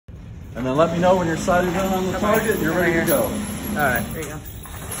And then let me know when you're sighted in on the target and you're ready to go. All right, there you go.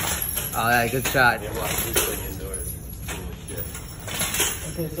 Oh, yeah, good shot. Yeah, watch this thing indoors.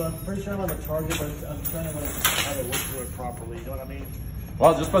 Okay, so I'm pretty sure I'm on the target, but I'm trying to like how to look through it properly. You know what I mean?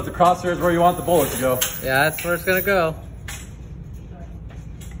 Well, just put the crosshairs where you want the bullet to go. Yeah, that's where it's gonna go.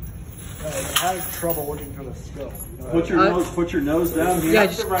 I'm having trouble looking through the scope. You know? Put your nose down here. Yeah,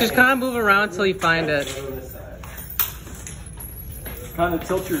 just kind of move around until you find it. Kind of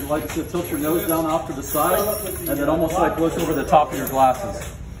tilt your, like I said, tilt your nose down off to the side, and then almost like look over the top of your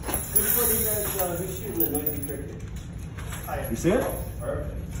glasses. Who's shooting the noisy cricket? You see it?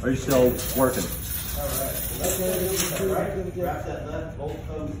 Are you still working? Wrap that left, bolt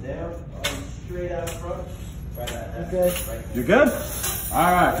comes down, straight out front. Okay. You good?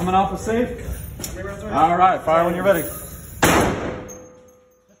 All right, coming off the safe. All right, fire when you're ready.